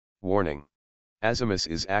Warning. Azimus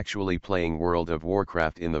is actually playing World of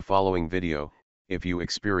Warcraft in the following video. If you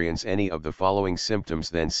experience any of the following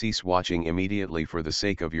symptoms, then cease watching immediately for the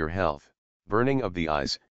sake of your health. Burning of the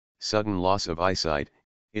eyes, sudden loss of eyesight,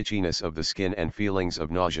 itchiness of the skin and feelings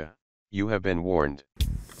of nausea. You have been warned.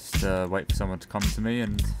 Just wait for someone to come to me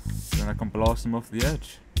and then I can blast them off the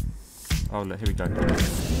edge. Oh look, here we go.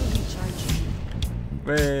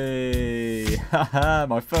 Whey! Haha,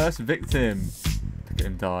 my first victim! Look at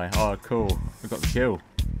him die. Oh cool, we got the kill.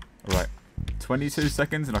 Alright, 22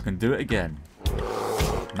 seconds and I can do it again.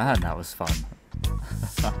 Man, that was fun.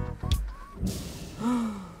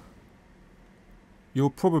 You're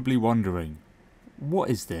probably wondering, what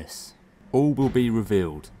is this? All will be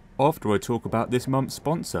revealed after I talk about this month's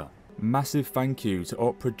sponsor. Massive thank you to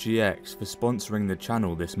Opera GX for sponsoring the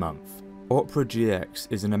channel this month. Opera GX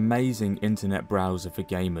is an amazing internet browser for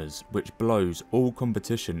gamers which blows all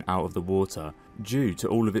competition out of the water due to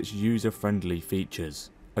all of its user-friendly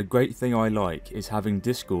features. A great thing I like is having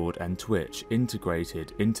Discord and Twitch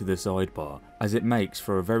integrated into the sidebar, as it makes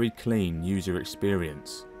for a very clean user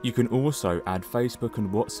experience. You can also add Facebook and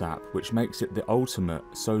WhatsApp, which makes it the ultimate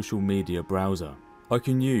social media browser. I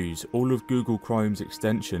can use all of Google Chrome's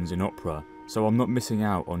extensions in Opera, so I'm not missing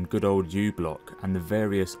out on good old uBlock and the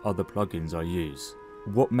various other plugins I use.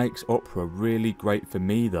 What makes Opera really great for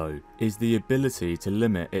me though, is the ability to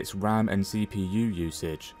limit its RAM and CPU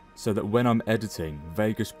usage, so that when I'm editing,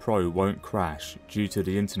 Vegas Pro won't crash due to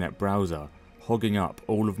the internet browser hogging up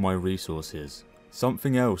all of my resources.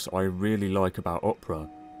 Something else I really like about Opera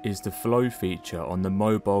is the flow feature on the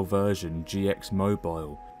mobile version GX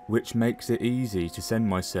Mobile, which makes it easy to send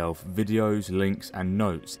myself videos, links and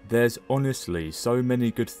notes. There's honestly so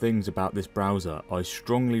many good things about this browser, I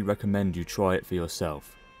strongly recommend you try it for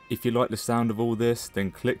yourself. If you like the sound of all this,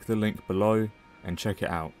 then click the link below and check it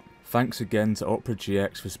out. Thanks again to Opera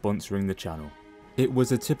GX for sponsoring the channel. It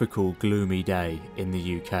was a typical gloomy day in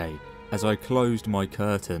the UK as I closed my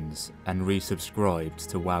curtains and resubscribed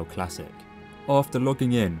to WoW Classic. After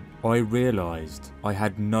logging in, I realised I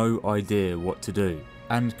had no idea what to do,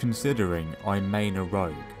 and considering I main a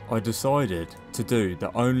rogue, I decided to do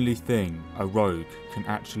the only thing a rogue can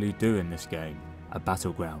actually do in this game, a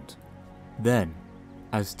battleground. Then,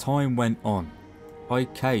 as time went on, I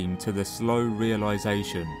came to the slow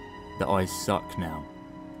realisation that I suck now.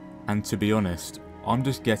 And to be honest, I'm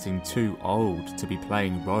just getting too old to be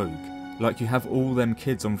playing rogue. Like, you have all them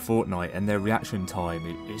kids on Fortnite and their reaction time,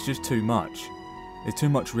 it's just too much. There's too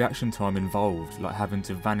much reaction time involved, like having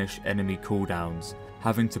to vanish enemy cooldowns,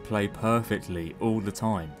 having to play perfectly all the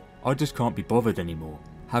time. I just can't be bothered anymore,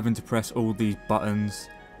 having to press all these buttons.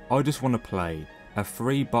 I just want to play a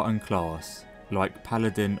 3-button class like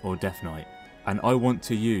Paladin or Death Knight, and I want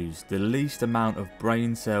to use the least amount of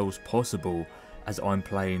brain cells possible as I'm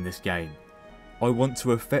playing this game. I want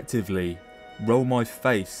to effectively roll my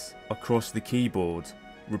face across the keyboard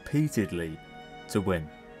repeatedly to win.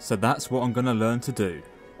 So that's what I'm going to learn to do.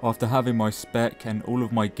 After having my spec and all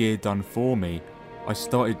of my gear done for me, I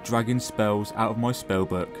started dragging spells out of my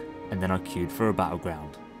spellbook and then I queued for a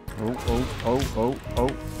battleground. Oh,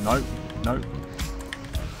 no.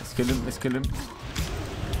 Let's kill him, let's kill him.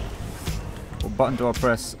 What button do I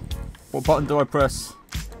press? What button do I press?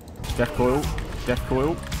 Death coil, death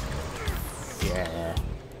coil. Yeah.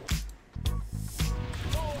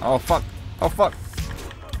 Oh fuck, oh fuck.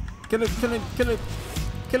 Kill him, kill him, kill him.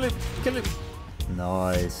 Kill him, kill him.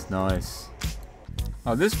 Nice, nice.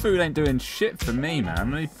 Oh, this food ain't doing shit for me,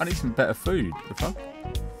 man. I need some better food. The fuck?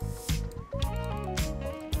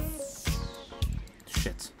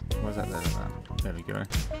 Shit. Where's that there? There we go.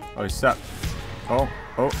 Oh, he's sap. Oh.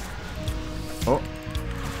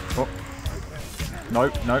 No.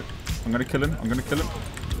 I'm gonna kill him.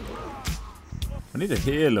 I need to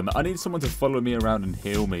heal him. I need someone to follow me around and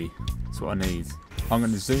heal me. That's what I need. I'm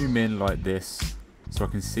gonna zoom in like this so I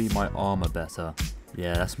can see my armor better.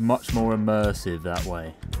 Yeah, that's much more immersive that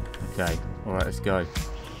way. Okay, alright, let's go.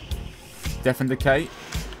 Death and Decay.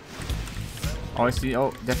 Oh, I see.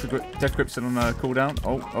 Oh, Death Grip's on cooldown.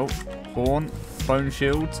 Oh, Horn, Bone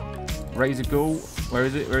Shield, Razor Ghoul. Where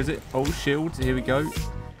is it? Oh, Shield. Here we go.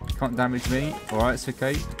 Can't damage me. Alright, it's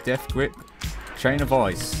okay. Death Grip. Chain of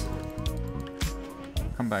Ice.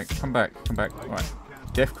 Come back. Alright.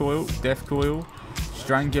 Death Coil.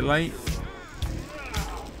 Strangulate.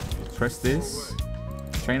 Press this.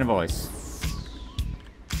 Chain of Ice.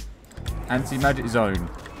 Anti-magic zone.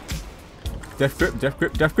 Death grip.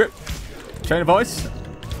 Chain of Ice.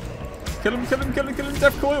 Kill him.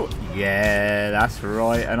 Death coil. Yeah, that's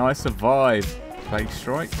right. And I survived. Plague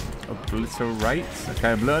strike. Obliterate.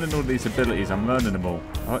 Okay, I'm learning all these abilities. I'm learning them all.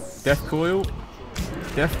 Alright, death coil.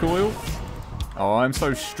 Death coil. Oh, I'm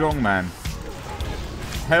so strong, man.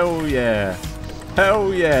 Hell yeah.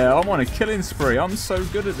 Hell yeah. I'm on a killing spree. I'm so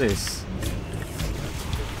good at this.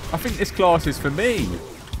 I think this class is for me.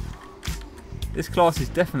 This class is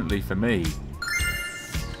definitely for me.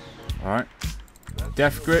 Alright.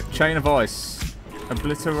 Death grip, chain of ice.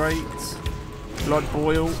 Obliterate. Blood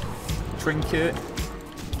boil. Trinket.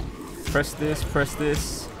 Press this, press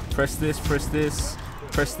this. Press this, press this.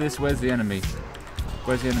 Press this. Where's the enemy?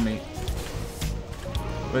 Where's the enemy?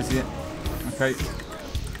 Where's the... Okay.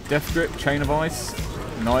 Death grip, chain of ice.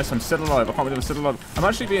 Nice, I'm still alive. I can't believe I'm still alive. I'm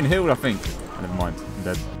actually being healed, I think. Never mind, I'm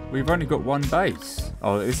dead. We've only got one base.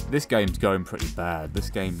 Oh, this game's going pretty bad. This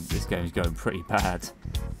game's going pretty bad.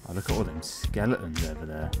 Oh, look at all them skeletons over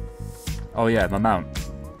there. Oh yeah, my mount.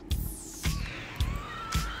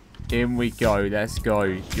 In we go. Let's go.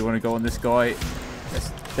 You want to go on this guy?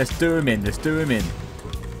 Let's do him in. Let's do him in.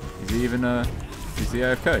 Is he even is he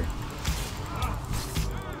AFK?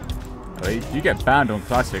 Oh, you get banned on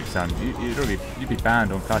Classic, Sam. You'd be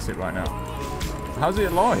banned on Classic right now. How's he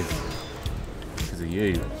alive? Because of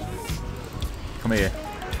you. Come here.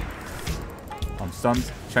 I'm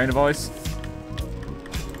stunned. Chain of ice.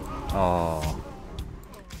 Oh.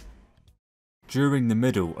 During the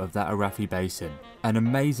middle of that Arathi Basin, an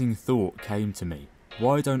amazing thought came to me.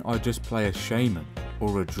 Why don't I just play a Shaman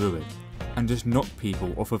or a Druid and just knock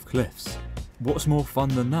people off of cliffs? What's more fun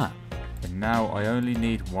than that? And now I only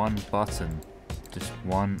need one button. Just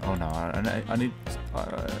one. Oh no, I need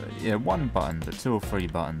yeah, one button, but 2 or 3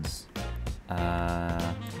 buttons.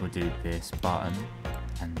 We'll do this button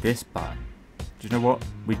and this button. Do you know what?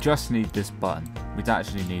 We just need this button. We don't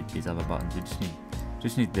actually need these other buttons. We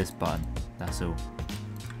just need this button. That's all.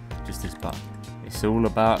 Just this button. It's all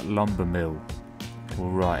about lumber mill.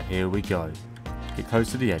 Alright, here we go. Get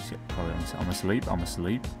close to the edge. Oh, I'm asleep. I'm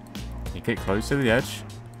asleep. You get close to the edge.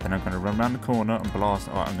 Then I'm going to run around the corner and blast.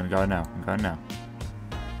 Alright, I'm going to go now. I'm going now.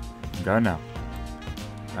 I'm going now.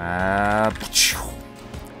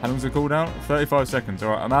 How long's the cooldown? 35 seconds.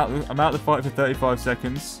 Alright, I'm out the fight for 35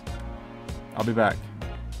 seconds. I'll be back.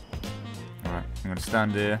 Alright, I'm going to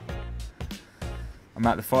stand here. I'm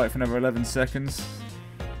out the fight for another 11 seconds.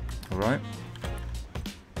 Alright.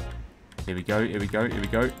 Here we go, here we go, here we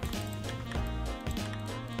go.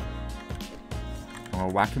 I'll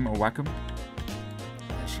whack him, I'll whack him.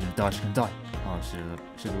 She's gonna die, she's gonna die. Oh,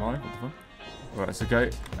 she's alive, what the fuck? Alright, it's okay.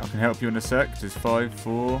 I can help you in a sec. Just 5,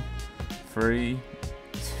 4, 3,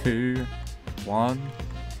 2, 1.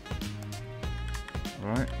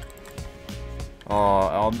 Alright.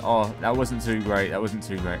 Oh, that wasn't too great, that wasn't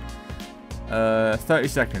too great. 30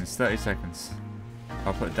 seconds, 30 seconds.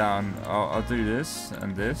 I'll put down, I'll do this,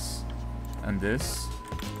 and this, and this,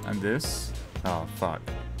 and this. Oh, fuck.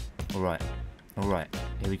 Alright, alright.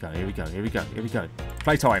 Here we go, here we go, here we go, here we go.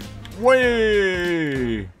 Playtime.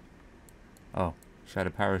 Whee! Oh, she had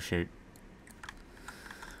a parachute.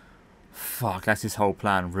 Fuck, that's his whole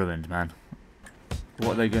plan ruined, man.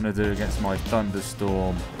 What are they going to do against my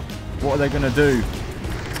thunderstorm? What are they going to do?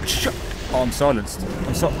 Oh, I'm silenced.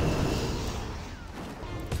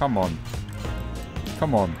 Come on.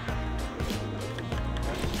 Come on.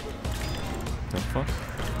 The fuck?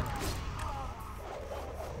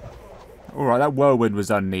 Alright, that whirlwind was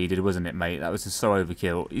unneeded, wasn't it, mate? That was just so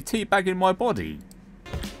overkill. You're teabagging my body.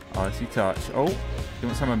 Icy touch. Oh, you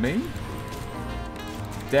want some of me?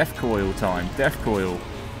 Death coil time. Death coil.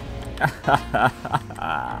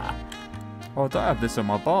 Oh, I don't have this on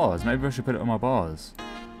my bars. Maybe I should put it on my bars.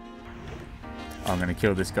 I'm going to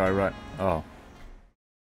kill this guy, right? Oh.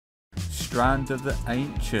 Strand of the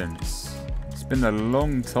Ancients. It's been a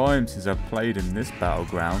long time since I've played in this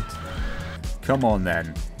battleground. Come on,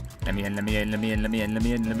 then. Let me in, let me in, let me in, let me in, let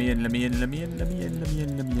me in, let me in, let me in, let me in, let me in, let me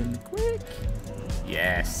in, let me in. Quick.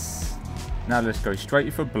 Yes. Now let's go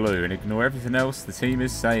straight for blue and ignore everything else the team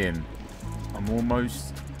is saying. I'm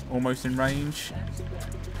almost in range.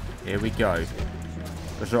 Here we go.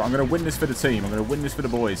 That's right, I'm going to win this for the team. I'm going to win this for the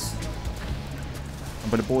boys.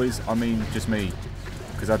 And by the boys, I mean just me.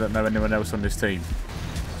 Because I don't know anyone else on this team.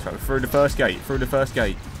 So through the first gate, through the first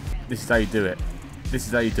gate. This is how you do it. This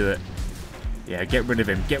is how you do it. Yeah, get rid of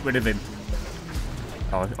him. Get rid of him.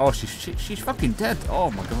 Oh, she's fucking dead.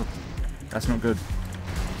 Oh my god. That's not good.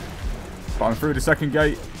 But I'm through the second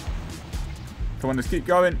gate. Come on, let's keep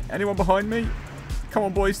going. Anyone behind me? Come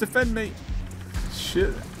on, boys, defend me.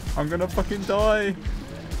 Shit. I'm gonna fucking die.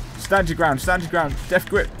 Stand your ground. Stand your ground. Death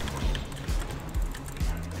grip.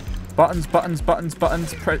 Buttons, buttons, buttons,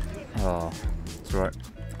 buttons. Oh, that's right.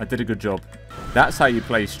 I did a good job. That's how you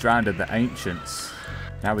play Strand of the Ancients.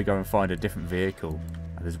 Now we go and find a different vehicle.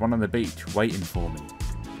 There's one on the beach waiting for me.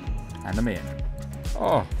 And I'm in.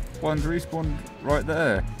 Oh, one respawned right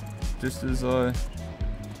there. Just as I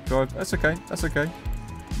drive. That's okay, that's okay.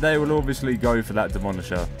 They will obviously go for that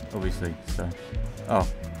demolisher, obviously, so. Oh.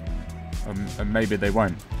 And maybe they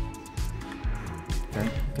won't. Okay,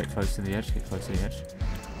 get close to the edge, get close to the edge.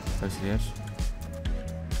 Close to the edge.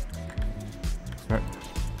 Sorry.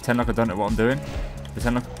 Pretend like I don't know what I'm doing.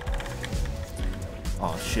 Pretend like...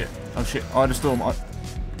 Oh shit, oh shit, I had a storm.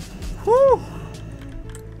 Woo!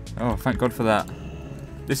 Oh, thank God for that.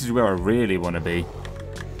 This is where I really want to be.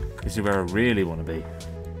 This is where I really want to be.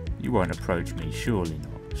 You won't approach me, surely not.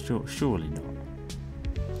 Surely not.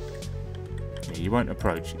 Yeah, you won't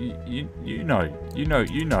approach. You know. You know.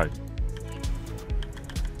 You know.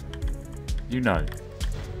 You know.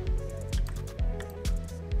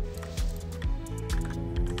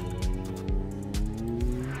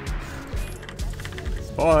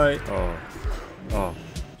 Bye. Oh. Oh.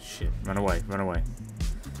 Shit. Run away. Run away.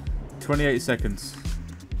 28 seconds.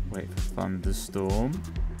 Wait for thunderstorm.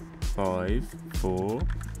 5, 4,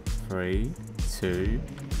 3, 2,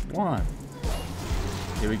 1.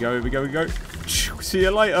 Here we go, here we go, here we go. See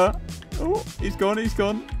you later. Oh, he's gone, he's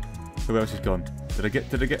gone. Who else is gone? Did I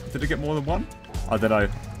get more than one? I don't know.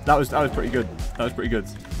 That was pretty good. That was pretty good.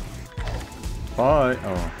 Bye.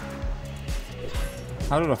 Oh.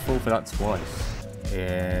 How did I fall for that twice?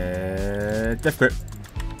 Yeah. Death grip.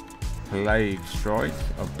 Plague strike.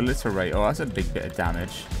 Obliterate. Oh, that's a big bit of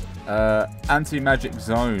damage. Anti-magic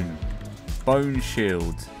zone. Bone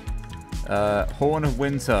shield. Horn of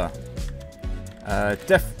winter.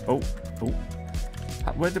 Death. Oh.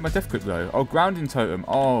 Where did my death grip go? Oh, grounding totem.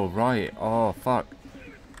 Oh, right. Oh, fuck.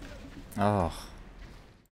 Oh.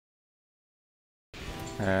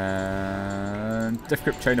 And death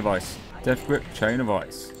grip chain of ice. Death grip chain of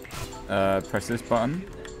ice. Press this button.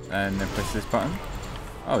 And then press this button.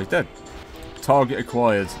 Oh, he's dead. Target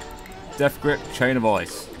acquired. Death grip chain of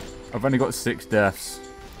ice. I've only got 6 deaths.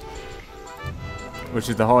 Which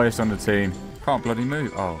is the highest on the team. Can't bloody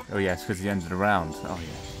move. Oh yes, because the end of the round. Oh, yeah.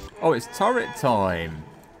 Oh, it's turret time.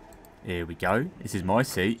 Here we go. This is my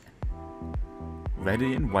seat.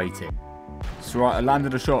 Ready and waiting. It's right, I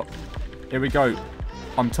landed a shot. Here we go.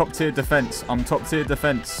 I'm top tier defense. I'm top tier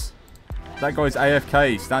defense. That guy's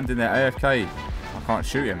AFK. Standing there, AFK. I can't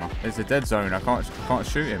shoot him. It's a dead zone. I can't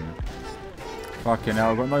shoot him. Fucking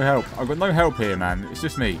hell, I've got no help. I've got no help here, man. It's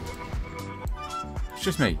just me. It's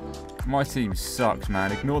just me. My team sucks,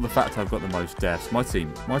 man. Ignore the fact I've got the most deaths. My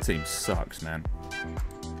team sucks, man.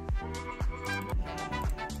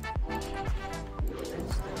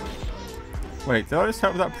 Wait, did I just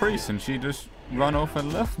help that priest and she just run off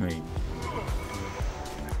and left me?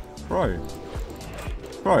 Bro.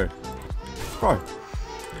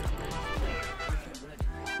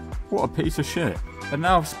 What a piece of shit. And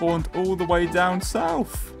now I've spawned all the way down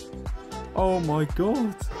south. Oh my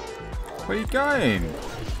God. Where are you going?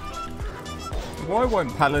 Why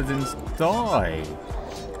won't paladins die?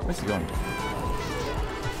 Where's he gone?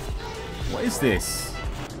 What is this?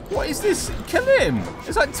 What is this? Kill him!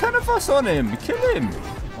 There's like 10 of us on him. Kill him!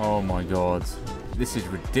 Oh my God. This is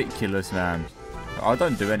ridiculous, man. I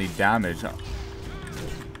don't do any damage.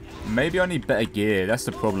 Maybe I need better gear. That's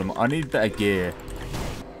the problem. I need better gear.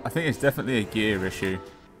 I think it's definitely a gear issue.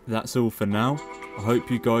 That's all for now. I hope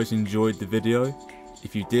you guys enjoyed the video.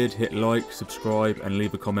 If you did, hit like, subscribe and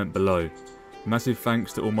leave a comment below. Massive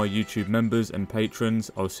thanks to all my YouTube members and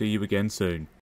patrons. I'll see you again soon.